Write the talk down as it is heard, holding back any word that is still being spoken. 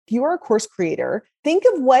you are a course creator, think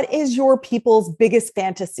of what is your people's biggest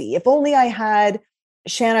fantasy. If only I had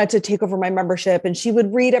Shanna to take over my membership and she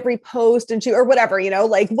would read every post and or whatever,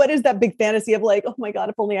 like what is that big fantasy of like, oh my God,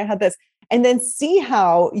 if only I had this, and then see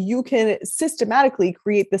how you can systematically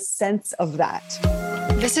create the sense of that.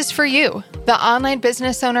 This is for you, the online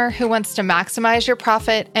business owner who wants to maximize your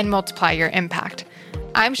profit and multiply your impact.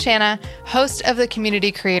 I'm Shanna, host of the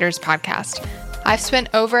Community Creators Podcast. I've spent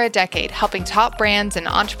over a decade helping top brands and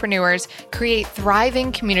entrepreneurs create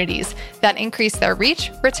thriving communities that increase their reach,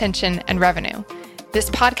 retention, and revenue. This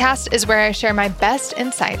podcast is where I share my best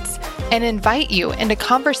insights and invite you into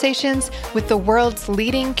conversations with the world's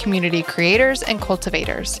leading community creators and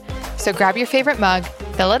cultivators. So grab your favorite mug,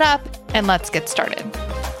 fill it up, and let's get started.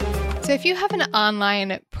 So if you have an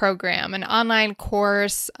online program, an online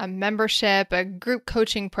course, a membership, a group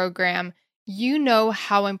coaching program, you know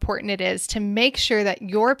how important it is to make sure that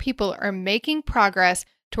your people are making progress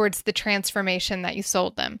towards the transformation that you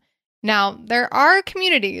sold them. Now, there are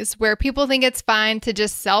communities where people think it's fine to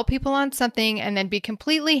just sell people on something and then be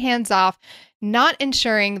completely hands-off, not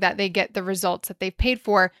ensuring that they get the results that they've paid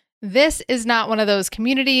for. This is not one of those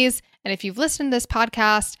communities. And if you've listened to this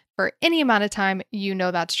podcast for any amount of time, you know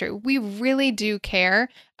that's true. We really do care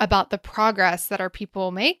about the progress that our people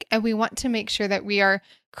make, and we want to make sure that we are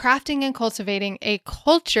crafting and cultivating a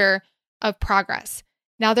culture of progress.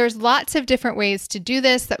 Now, there's lots of different ways to do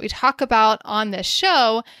this that we talk about on this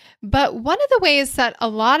show, but one of the ways that a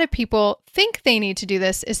lot of people think they need to do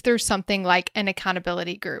this is through something like an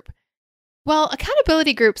accountability group. Well,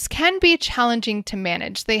 accountability groups can be challenging to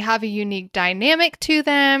manage. They have a unique dynamic to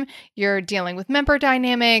them. You're dealing with member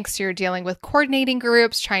dynamics, you're dealing with coordinating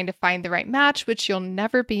groups, trying to find the right match, which you'll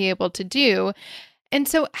never be able to do. And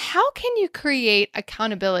so how can you create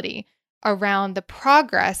accountability around the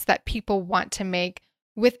progress that people want to make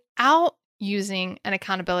without using an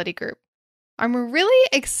accountability group? I'm really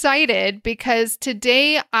excited because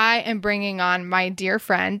today I am bringing on my dear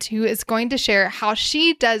friend who is going to share how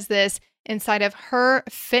she does this inside of her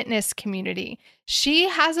fitness community. She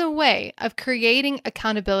has a way of creating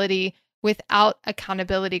accountability without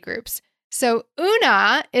accountability groups. So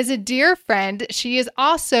Una is a dear friend. She is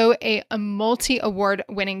also a multi-award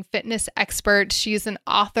winning fitness expert. She's an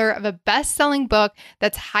author of a best-selling book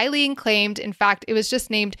that's highly acclaimed. In fact, it was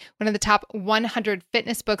just named one of the top 100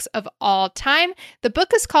 fitness books of all time. The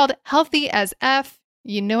book is called Healthy as F.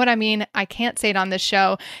 You know what I mean? I can't say it on this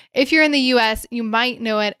show. If you're in the US, you might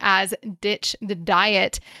know it as Ditch the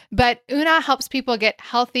Diet. But Una helps people get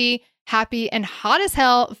healthy, happy, and hot as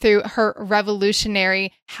hell through her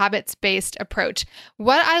revolutionary habits-based approach.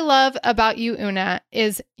 What I love about you, Una,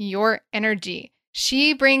 is your energy.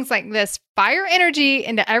 She brings like this fire energy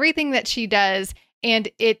into everything that she does, and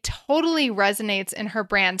it totally resonates in her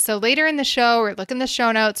brand. So later in the show, or look in the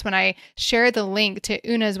show notes when I share the link to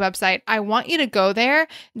Una's website, I want you to go there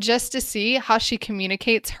just to see how she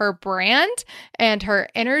communicates her brand and her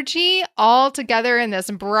energy all together in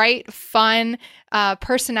this bright, fun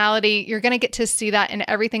personality. You're going to get to see that in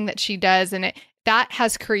everything that she does, and that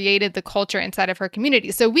has created the culture inside of her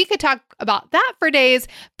community. So we could talk about that for days,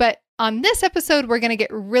 but on this episode, we're going to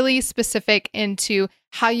get really specific into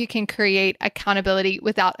how you can create accountability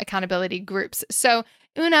without accountability groups. So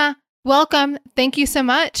Una, welcome. Thank you so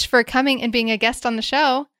much for coming and being a guest on the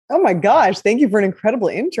show. Oh my gosh. Thank you for an incredible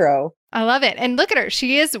intro. I love it. And look at her.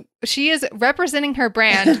 She is representing her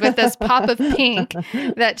brand with this pop of pink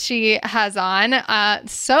that she has on.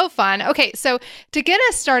 So fun. Okay. So to get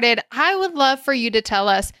us started, I would love for you to tell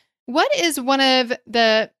us what is one of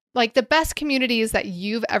the best communities that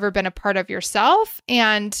you've ever been a part of yourself,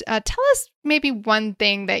 and tell us maybe one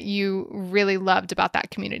thing that you really loved about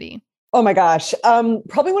that community. Oh my gosh.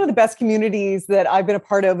 Probably one of the best communities that I've been a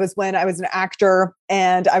part of was when I was an actor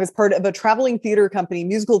and I was part of a traveling theater company,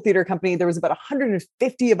 musical theater company. There was about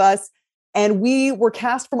 150 of us and we were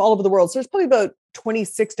cast from all over the world. So there's probably about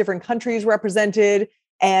 26 different countries represented,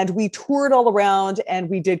 and we toured all around and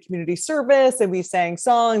we did community service and we sang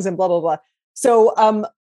songs and blah, blah, blah. So,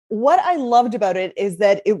 what I loved about it is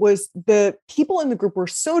that it was the people in the group were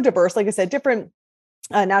so diverse, like I said, different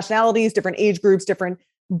nationalities, different age groups,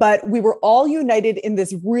 but we were all united in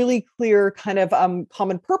this really clear kind of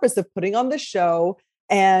common purpose of putting on the show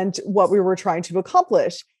and what we were trying to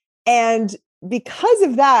accomplish. And because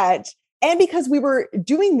of that, and because we were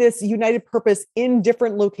doing this united purpose in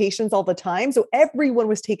different locations all the time, so everyone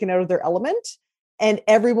was taken out of their element and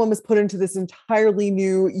everyone was put into this entirely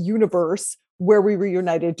new universe where we were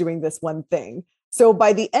united doing this one thing. So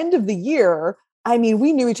by the end of the year, I mean,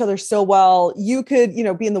 we knew each other so well. You could,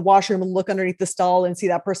 be in the washroom and look underneath the stall and see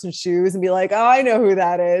that person's shoes and be like, oh, I know who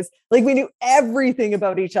that is. Like we knew everything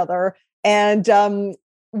about each other. And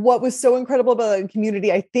what was so incredible about the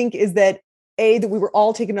community, I think, is that that we were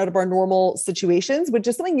all taken out of our normal situations, which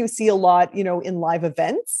is something you see a lot, in live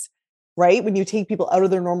events, right? When you take people out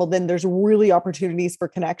of their normal, then there's really opportunities for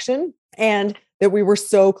connection, and that we were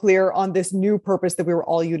so clear on this new purpose that we were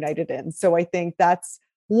all united in. So I think that's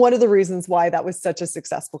one of the reasons why that was such a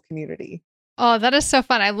successful community. Oh, that is so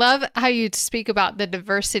fun. I love how you speak about the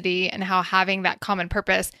diversity and how having that common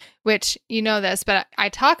purpose, which you know this, but I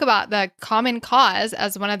talk about the common cause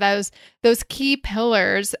as one of those key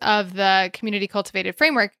pillars of the community cultivated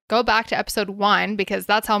framework. Go back to episode 1 because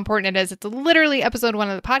that's how important it is. It's literally episode 1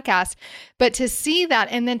 of the podcast. But to see that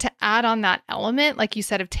and then to add on that element, like you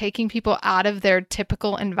said, of taking people out of their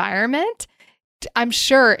typical environment, I'm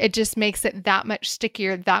sure it just makes it that much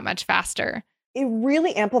stickier, that much faster. It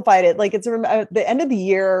really amplified it. Like it's at the end of the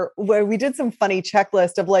year where we did some funny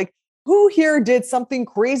checklist of like, who here did something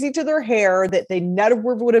crazy to their hair that they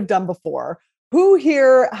never would have done before? Who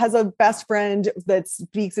here has a best friend that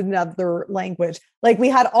speaks another language? Like we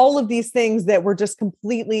had all of these things that were just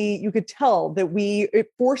completely, you could tell that it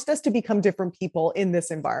forced us to become different people in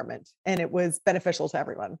this environment. And it was beneficial to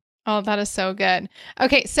everyone. Oh, that is so good.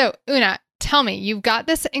 Okay. So Una, tell me, you've got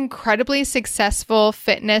this incredibly successful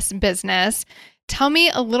fitness business. Tell me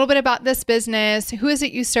a little bit about this business. Who is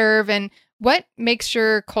it you serve and what makes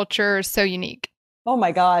your culture so unique? Oh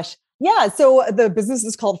my gosh. Yeah. So the business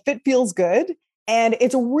is called Fit Feels Good. And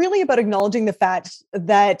it's really about acknowledging the fact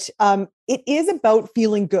that it is about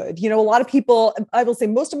feeling good. A lot of people, I will say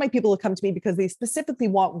most of my people will come to me because they specifically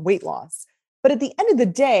want weight loss. But at the end of the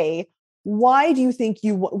day, why do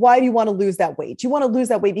you want to lose that weight? You want to lose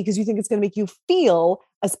that weight because you think it's going to make you feel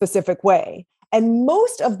a specific way. And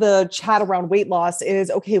most of the chat around weight loss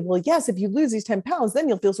is, okay, well, yes, if you lose these 10 pounds, then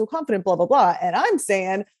you'll feel so confident, blah, blah, blah. And I'm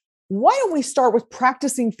saying, why don't we start with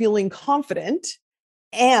practicing feeling confident,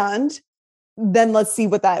 and then let's see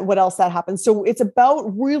what else that happens. So it's about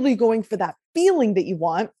really going for that feeling that you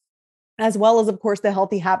want, as well as, of course, the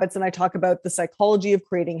healthy habits. And I talk about the psychology of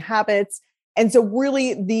creating habits. And so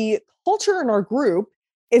really the culture in our group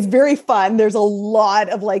is very fun. There's a lot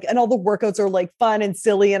of and all the workouts are fun and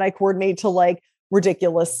silly. And I coordinate to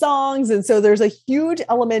ridiculous songs. And so there's a huge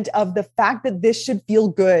element of the fact that this should feel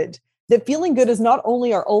good, that feeling good is not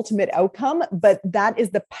only our ultimate outcome, but that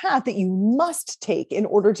is the path that you must take in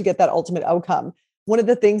order to get that ultimate outcome. One of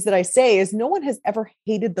the things that I say is no one has ever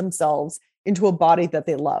hated themselves into a body that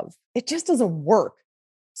they love. It just doesn't work.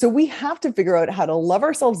 So we have to figure out how to love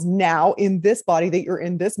ourselves now in this body that you're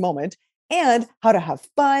in this moment, and how to have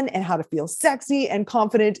fun and how to feel sexy and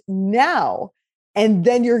confident now. And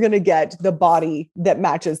then you're going to get the body that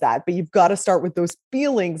matches that. But you've got to start with those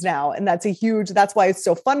feelings now. And that's why it's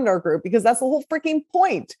so fun in our group, because that's the whole freaking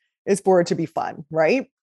point, is for it to be fun, right?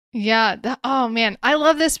 Yeah. Oh man, I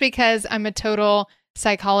love this because I'm a total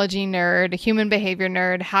psychology nerd, human behavior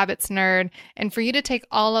nerd, habits nerd. And for you to take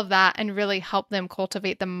all of that and really help them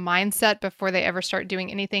cultivate the mindset before they ever start doing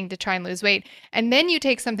anything to try and lose weight. And then you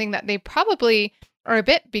take something that they probably are a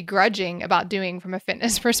bit begrudging about doing from a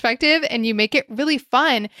fitness perspective, and you make it really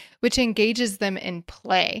fun, which engages them in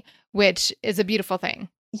play, which is a beautiful thing.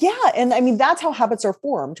 Yeah. And I mean, that's how habits are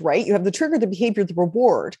formed, right? You have the trigger, the behavior, the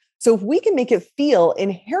reward. So if we can make it feel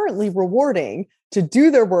inherently rewarding to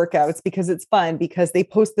do their workouts because it's fun, because they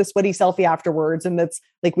post the sweaty selfie afterwards. And that's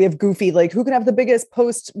we have goofy, who can have the biggest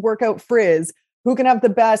post-workout frizz? Who can have the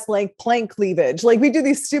best plank cleavage? We do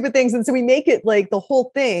these stupid things. And so we make it the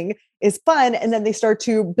whole thing is fun. And then they start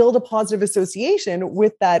to build a positive association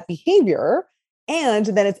with that behavior. And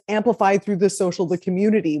then it's amplified through the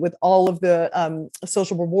community with all of the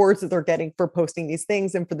social rewards that they're getting for posting these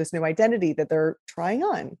things and for this new identity that they're trying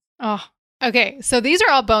on. Oh, okay. So these are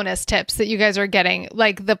all bonus tips that you guys are getting,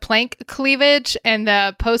 like the plank cleavage and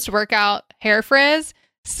the post-workout hair frizz.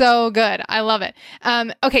 So good. I love it.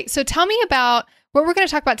 Okay. So tell me about what we're going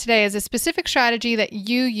to talk about today is a specific strategy that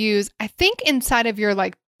you use, I think, inside of your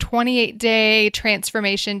 28-day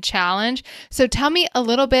transformation challenge. So tell me a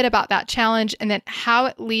little bit about that challenge and then how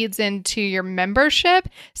it leads into your membership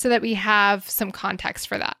so that we have some context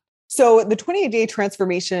for that. So the 28-day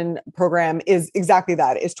transformation program is exactly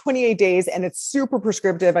that. It's 28 days and it's super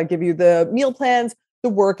prescriptive. I give you the meal plans,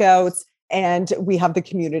 the workouts, and we have the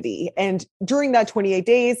community. And during that 28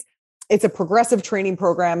 days, it's a progressive training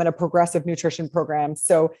program and a progressive nutrition program.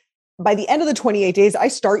 So by the end of the 28 days, I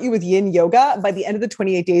start you with yin yoga. By the end of the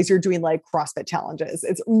 28 days, you're doing CrossFit challenges.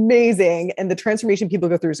 It's amazing. And the transformation people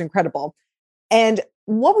go through is incredible. And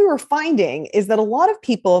what we were finding is that a lot of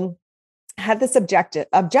people had this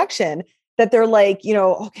objection that they're like,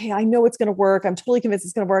 okay, I know it's going to work. I'm totally convinced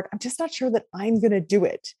it's going to work. I'm just not sure that I'm going to do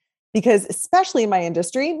it. Because especially in my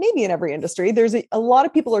industry, maybe in every industry, there's a lot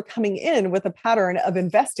of people are coming in with a pattern of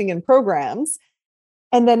investing in programs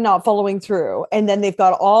and then not following through. And then they've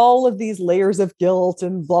got all of these layers of guilt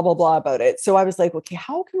and blah, blah, blah about it. So I was like, okay,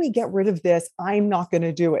 how can we get rid of this I'm not going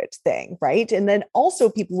to do it thing, right? And then also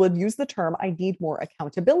people would use the term, I need more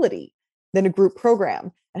accountability than a group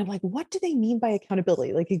program. And I'm like, what do they mean by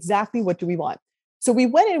accountability? Like exactly what do we want? So we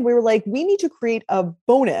went in, we were like, we need to create a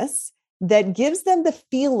bonus that gives them the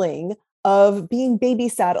feeling of being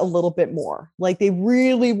babysat a little bit more. Like they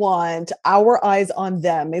really want our eyes on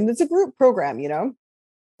them. And it's a group program,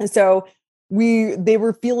 And so they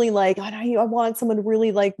were feeling like, I want someone to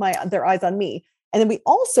really like their eyes on me. And then we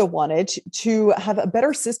also wanted to have a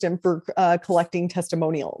better system for collecting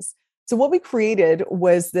testimonials. So what we created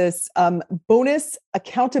was this bonus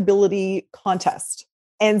accountability contest.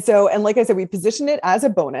 And like I said, we position it as a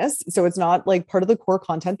bonus. So it's not like part of the core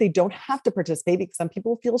content. They don't have to participate because some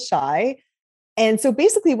people feel shy. And so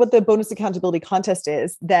basically what the bonus accountability contest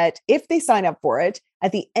is that if they sign up for it,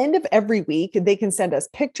 at the end of every week, they can send us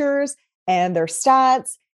pictures and their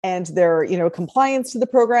stats and their, compliance to the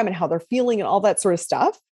program and how they're feeling and all that sort of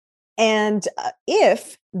stuff. And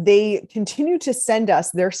if they continue to send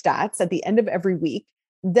us their stats at the end of every week,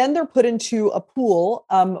 then they're put into a pool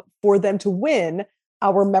for them to win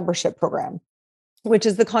our membership program, which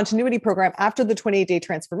is the continuity program. After the 28-day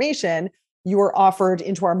transformation, you are offered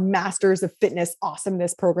into our Masters of Fitness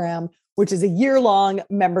Awesomeness program, which is a year-long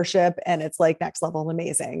membership. And it's like next level and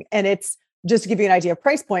amazing. And it's just to give you an idea of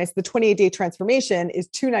price points, the 28-day transformation is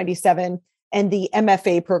 $297. And the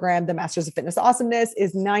MFA program, the Masters of Fitness Awesomeness,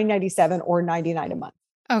 is $997 or $99 a month.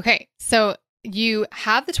 Okay. So you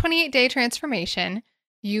have the 28-day transformation.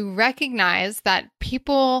 You recognize that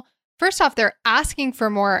people, first off, they're asking for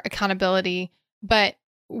more accountability, but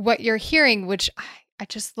what you're hearing, which I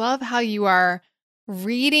just love how you are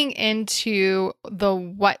reading into the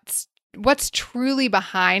what's truly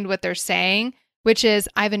behind what they're saying, which is,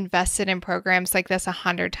 I've invested in programs like this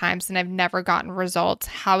 100 times and I've never gotten results.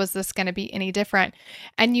 How is this going to be any different?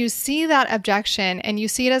 And you see that objection and you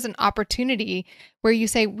see it as an opportunity where you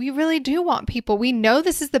say, we really do want people. We know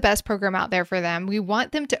this is the best program out there for them. We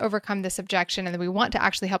want them to overcome this objection and we want to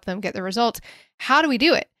actually help them get the results. How do we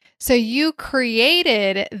do it? So you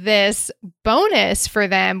created this bonus for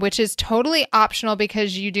them, which is totally optional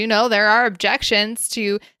because you do know there are objections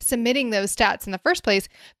to submitting those stats in the first place,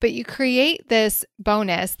 but you create this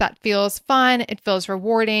bonus that feels fun. It feels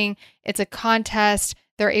rewarding. It's a contest.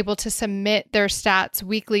 They're able to submit their stats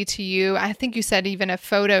weekly to you. I think you said even a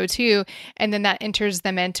photo too, and then that enters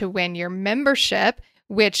them in to win your membership,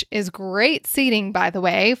 which is great seating, by the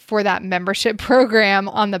way, for that membership program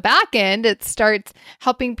on the back end. It starts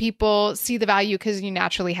helping people see the value because you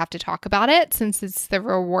naturally have to talk about it since it's the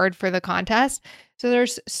reward for the contest. So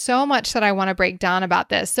there's so much that I want to break down about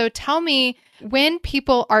this. So tell me, when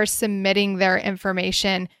people are submitting their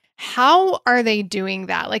information, how are they doing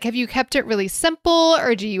that? Like, have you kept it really simple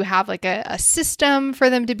or do you have like a system for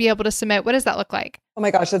them to be able to submit? What does that look like? Oh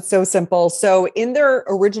my gosh, that's so simple. So in their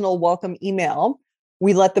original welcome email,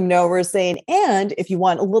 we let them know, we're saying, and if you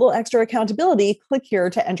want a little extra accountability, click here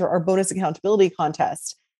to enter our bonus accountability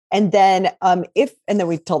contest. And then and then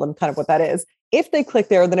we tell them kind of what that is. If they click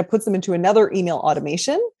there, then it puts them into another email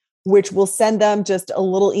automation, which will send them just a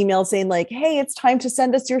little email saying like, hey, it's time to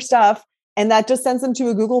send us your stuff. And that just sends them to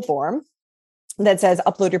a Google form that says,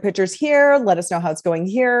 upload your pictures here, let us know how it's going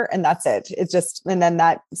here. And that's it. It's just, and then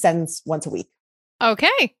that sends once a week.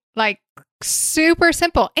 Okay. Like super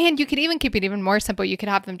simple. And you could even keep it even more simple. You could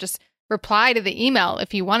have them just reply to the email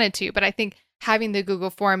if you wanted to. But I think having the Google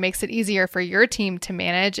form makes it easier for your team to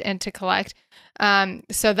manage and to collect.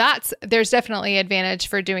 So there's definitely advantage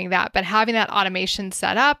for doing that. But having that automation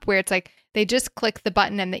set up where it's like they just click the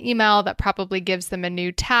button in the email that probably gives them a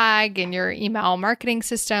new tag in your email marketing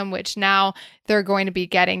system, which now they're going to be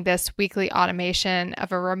getting this weekly automation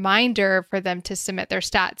of a reminder for them to submit their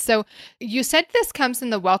stats. So you said this comes in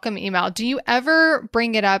the welcome email. Do you ever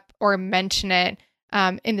bring it up or mention it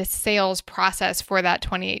in the sales process for that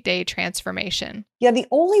 28-day transformation? Yeah, the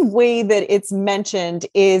only way that it's mentioned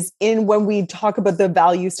is when we talk about the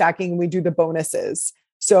value stacking, we do the bonuses.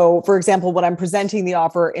 So for example, when I'm presenting the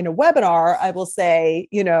offer in a webinar, I will say,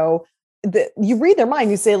 you read their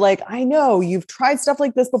mind. You say like, I know you've tried stuff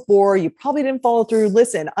like this before. You probably didn't follow through.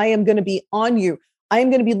 Listen, I am going to be on you. I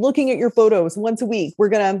am going to be looking at your photos once a week. We're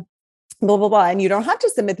going to blah, blah, blah. And you don't have to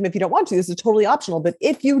submit them if you don't want to. This is totally optional. But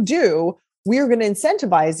if you do, we are going to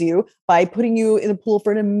incentivize you by putting you in a pool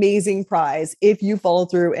for an amazing prize if you follow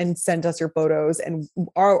through and send us your photos. And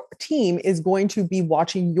our team is going to be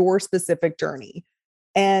watching your specific journey.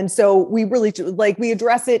 And so we really do, like, we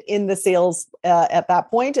address it in the sales at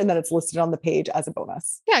that point, and then it's listed on the page as a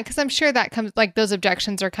bonus. Yeah, because I'm sure that comes, like, those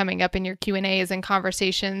objections are coming up in your Q&As and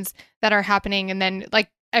conversations that are happening. And then, like,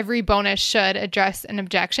 every bonus should address an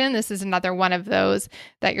objection. This is another one of those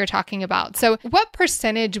that you're talking about. So what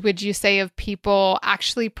percentage would you say of people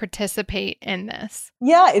actually participate in this?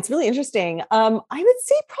 Yeah, it's really interesting. I would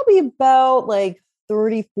say probably about like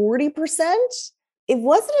 30-40%. It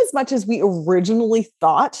wasn't as much as we originally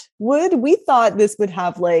thought would. We thought this would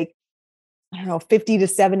have like, I don't know, 50 to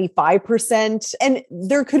 75%. And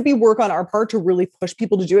there could be work on our part to really push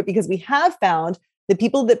people to do it, because we have found the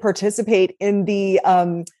people that participate in the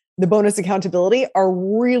bonus accountability are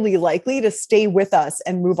really likely to stay with us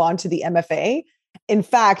and move on to the MFA. In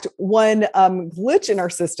fact, one glitch in our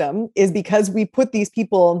system is because we put these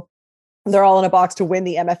people, they're all in a box to win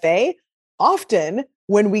the MFA. Often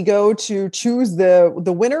when we go to choose the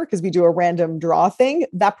winner, because we do a random draw thing,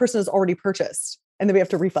 that person has already purchased and then we have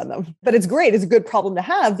to refund them. But it's great. It's a good problem to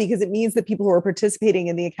have, because it means that people who are participating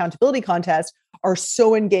in the accountability contest are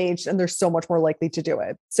so engaged and they're so much more likely to do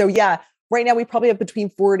it. So yeah, right now we probably have between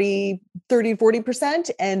 30 to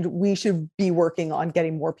 40%, and we should be working on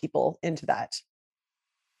getting more people into that.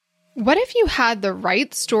 What if you had the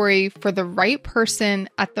right story for the right person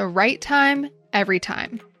at the right time, every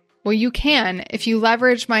time? Well, you can if you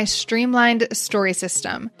leverage my streamlined story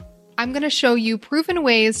system. I'm going to show you proven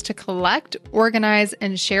ways to collect, organize,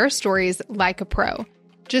 and share stories like a pro.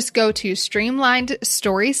 Just go to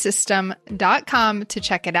streamlinedstorysystem.com to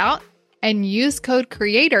check it out and use code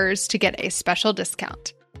CREATORS to get a special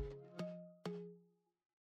discount.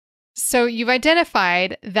 So you've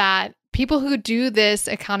identified that people who do this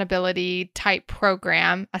accountability type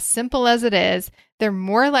program, as simple as it is, they're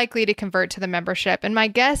more likely to convert to the membership. And my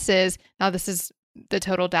guess is, now this is the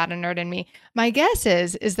total data nerd in me, my guess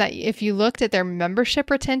is that if you looked at their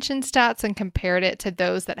membership retention stats and compared it to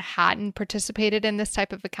those that hadn't participated in this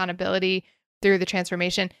type of accountability through the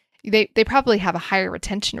transformation, they probably have a higher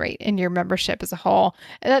retention rate in your membership as a whole.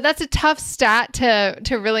 That's a tough stat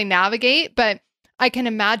to really navigate, but I can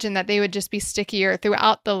imagine that they would just be stickier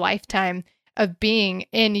throughout the lifetime of being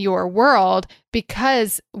in your world,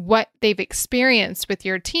 because what they've experienced with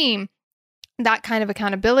your team, that kind of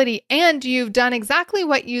accountability, and you've done exactly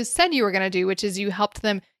what you said you were going to do, which is you helped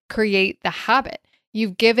them create the habit.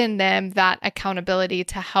 You've given them that accountability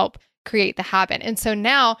to help create the habit. And so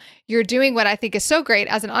now you're doing what I think is so great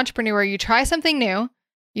as an entrepreneur. You try something new,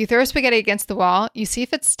 you throw spaghetti against the wall, you see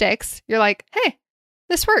if it sticks. You're like, hey,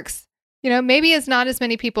 this works. Maybe it's not as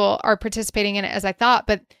many people are participating in it as I thought,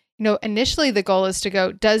 but initially the goal is to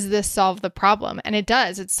go, does this solve the problem? And it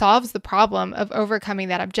does. It solves the problem of overcoming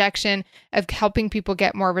that objection, of helping people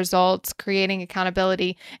get more results, creating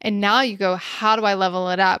accountability. And now you go, how do I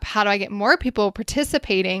level it up? How do I get more people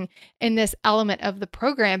participating in this element of the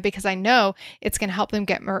program? Because I know it's going to help them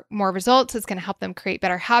get more results. It's going to help them create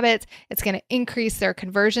better habits. It's going to increase their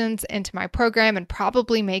conversions into my program and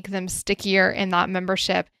probably make them stickier in that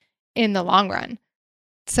membership in the long run.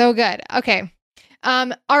 So good. Okay.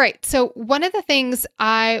 All right. So one of the things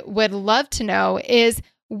I would love to know is,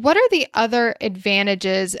 what are the other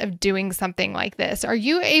advantages of doing something like this? Are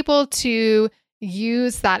you able to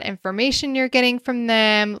use that information you're getting from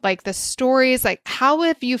them, like the stories? Like, how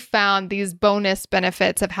have you found these bonus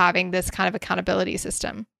benefits of having this kind of accountability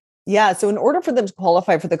system? Yeah. So in order for them to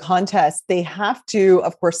qualify for the contest, they have to,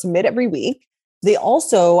 of course, submit every week. They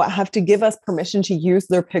also have to give us permission to use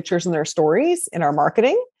their pictures and their stories in our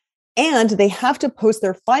marketing. And they have to post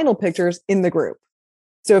their final pictures in the group.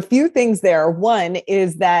 So a few things there. One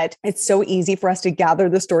is that it's so easy for us to gather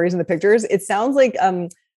the stories and the pictures. It sounds like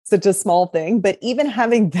such a small thing, but even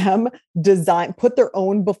having them put their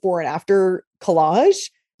own before and after collage,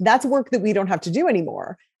 that's work that we don't have to do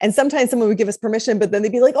anymore. And sometimes someone would give us permission, but then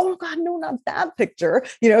they'd be like, oh God, no, not that picture.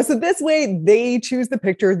 So this way they choose the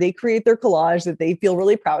picture, they create their collage that they feel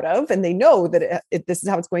really proud of, and they know that this is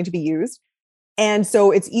how it's going to be used. And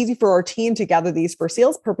so it's easy for our team to gather these for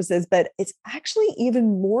sales purposes, but it's actually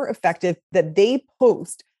even more effective that they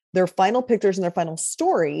post their final pictures and their final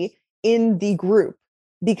story in the group,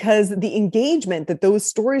 because the engagement that those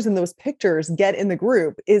stories and those pictures get in the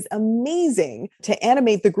group is amazing to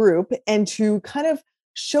animate the group and to kind of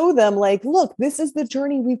show them like, look, this is the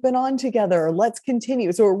journey we've been on together. Let's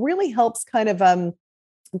continue. So it really helps kind of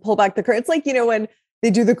pull back the curtain. It's like, when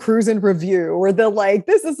they do the cruise and review, or they're like,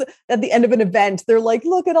 this is at the end of an event. They're like,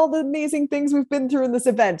 look at all the amazing things we've been through in this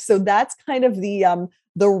event. So that's kind of the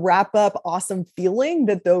wrap up awesome feeling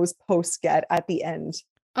that those posts get at the end.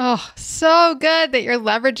 Oh, so good that you're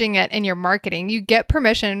leveraging it in your marketing. You get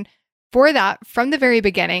permission for that from the very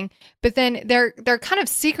beginning, but then they're kind of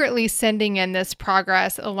secretly sending in this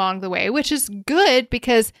progress along the way, which is good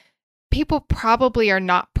because people probably are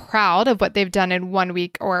not proud of what they've done in 1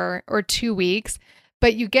 week or 2 weeks,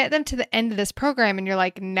 but you get them to the end of this program and you're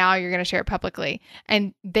like, now you're going to share it publicly.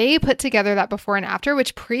 And they put together that before and after,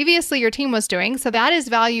 which previously your team was doing. So that is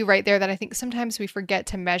value right there that I think sometimes we forget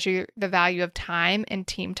to measure the value of time and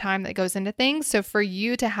team time that goes into things. So for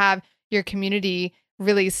you to have your community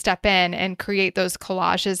really step in and create those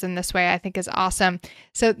collages in this way, I think is awesome.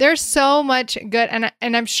 So there's so much good, and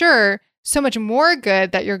I'm sure so much more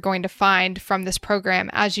good that you're going to find from this program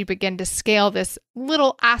as you begin to scale this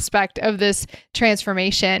little aspect of this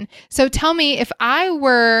transformation. So tell me, if I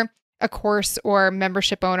were a course or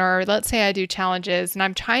membership owner, or let's say I do challenges and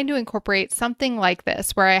I'm trying to incorporate something like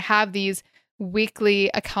this, where I have these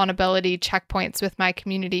weekly accountability checkpoints with my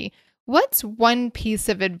community, what's one piece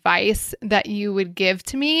of advice that you would give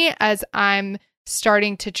to me as I'm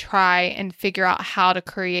starting to try and figure out how to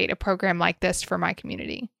create a program like this for my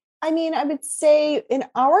community? I mean, I would say in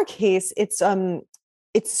our case, it's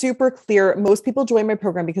super clear. Most people join my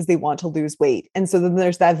program because they want to lose weight. And so then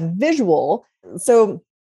there's that visual. So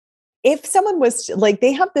if someone was like,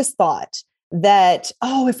 they have this thought that,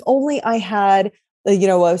 oh, if only I had,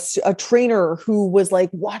 a trainer who was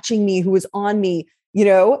like watching me, who was on me,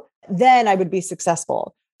 then I would be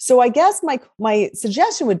successful. So I guess my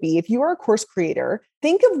suggestion would be, if you are a course creator,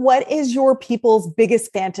 think of what is your people's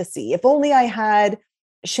biggest fantasy. If only I had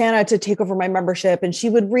Shanna to take over my membership and she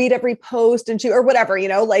would read every post and or whatever,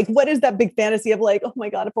 like what is that big fantasy of like, oh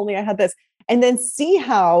my God, if only I had this, and then see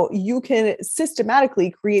how you can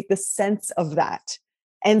systematically create the sense of that.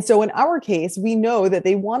 And so in our case, we know that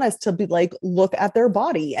they want us to be like, look at their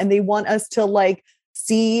body, and they want us to like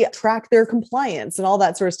track their compliance and all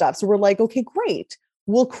that sort of stuff. So we're like, okay, great.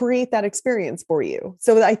 We'll create that experience for you.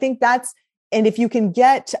 So I think and if you can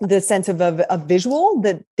get the sense of a visual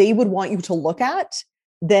that they would want you to look at,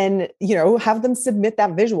 then, have them submit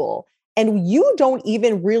that visual. And you don't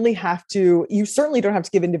even really you certainly don't have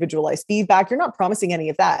to give individualized feedback. You're not promising any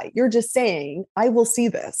of that. You're just saying, I will see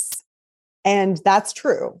this. And that's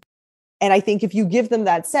true. And I think if you give them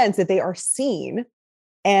that sense that they are seen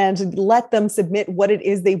and let them submit what it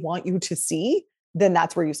is they want you to see, then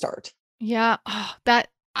that's where you start. Yeah. Oh, that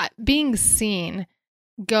being seen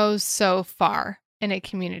goes so far in a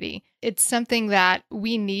community. It's something that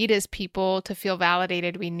we need as people to feel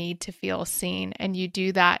validated. We need to feel seen. And you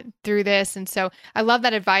do that through this. And so I love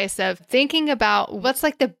that advice of thinking about what's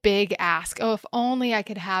like the big ask. Oh, if only I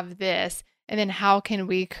could have this. And then how can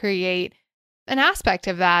we create an aspect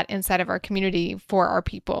of that inside of our community for our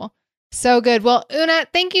people? So good. Well, Una,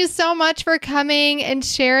 thank you so much for coming and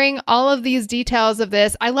sharing all of these details of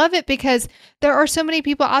this. I love it because there are so many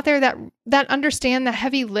people out there that understand the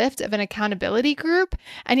heavy lift of an accountability group,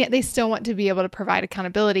 and yet they still want to be able to provide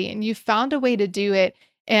accountability. And you found a way to do it,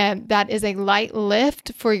 and that is a light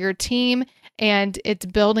lift for your team. And it's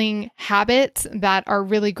building habits that are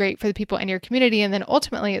really great for the people in your community. And then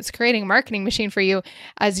ultimately, it's creating a marketing machine for you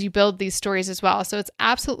as you build these stories as well. So it's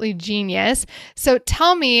absolutely genius. So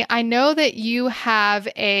tell me, I know that you have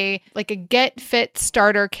a Get Fit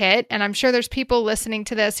starter kit, and I'm sure there's people listening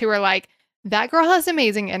to this who are like, that girl has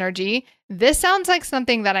amazing energy. This sounds like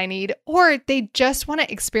something that I need, or they just want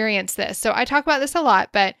to experience this. So I talk about this a lot,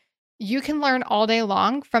 but you can learn all day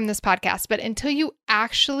long from this podcast. But until you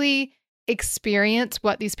actually experience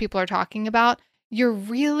what these people are talking about, you're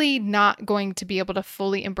really not going to be able to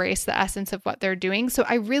fully embrace the essence of what they're doing. So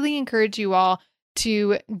I really encourage you all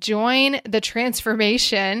to join the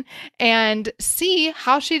transformation and see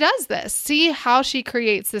how she does this, see how she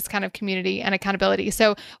creates this kind of community and accountability.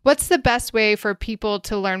 So what's the best way for people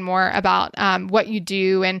to learn more about what you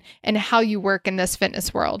do and how you work in this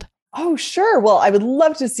fitness world? Oh, sure. Well, I would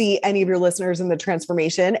love to see any of your listeners in the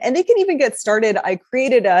transformation, and they can even get started. I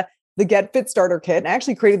created the Get Fit Starter Kit. And I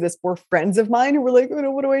actually created this for friends of mine who were like, oh, no,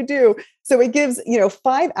 what do I do? So it gives,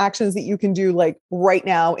 5 actions that you can do like right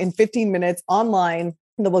now in 15 minutes online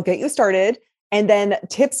that will get you started. And then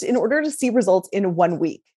tips in order to see results in 1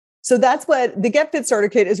 week. So that's what the Get Fit Starter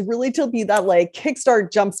Kit is, really to be that like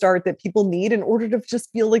kickstart, jumpstart that people need in order to just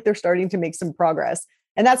feel like they're starting to make some progress.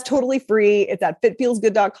 And that's totally free. It's at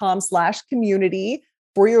fitfeelsgood.com/community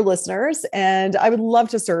for your listeners. And I would love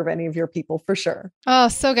to serve any of your people for sure. Oh,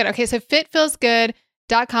 so good. Okay. So fitfeelsgood.com/community.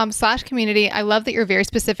 shannalynn.com/community. I love that you're very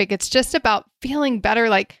specific. It's just about feeling better,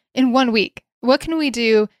 like in 1 week. What can we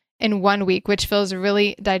do in 1 week, which feels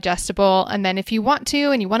really digestible? And then if you want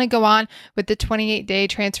to, and you want to go on with the 28-day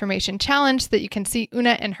transformation challenge, that you can see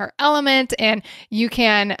Una in her element and you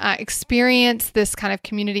can experience this kind of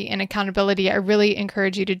community and accountability, I really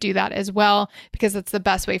encourage you to do that as well, because it's the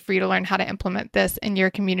best way for you to learn how to implement this in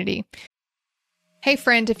your community. Hey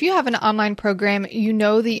friend, if you have an online program, you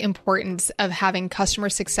know the importance of having customer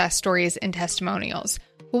success stories and testimonials.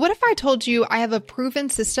 Well, what if I told you I have a proven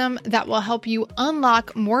system that will help you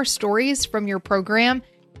unlock more stories from your program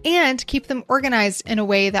and keep them organized in a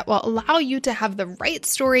way that will allow you to have the right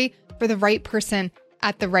story for the right person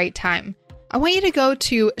at the right time? I want you to go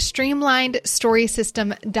to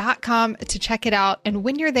streamlinedstorysystem.com to check it out. And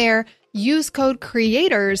when you're there, use code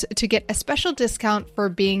CREATORS to get a special discount for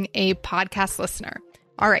being a podcast listener.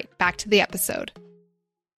 All right, back to the episode.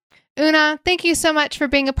 Una, thank you so much for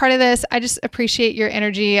being a part of this. I just appreciate your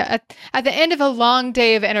energy. At the end of a long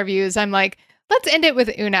day of interviews, I'm like, let's end it with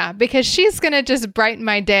Una, because she's going to just brighten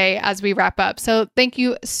my day as we wrap up. So thank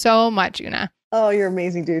you so much, Una. Oh, you're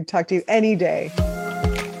amazing, dude. Talk to you any day.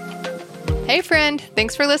 Hey friend,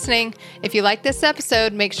 thanks for listening. If you like this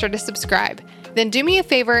episode, make sure to subscribe. Then do me a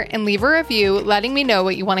favor and leave a review letting me know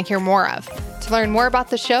what you want to hear more of. To learn more about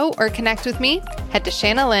the show or connect with me, head to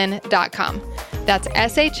shannalynn.com. That's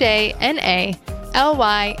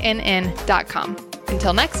SHANALYNN.com.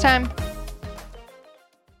 Until next time.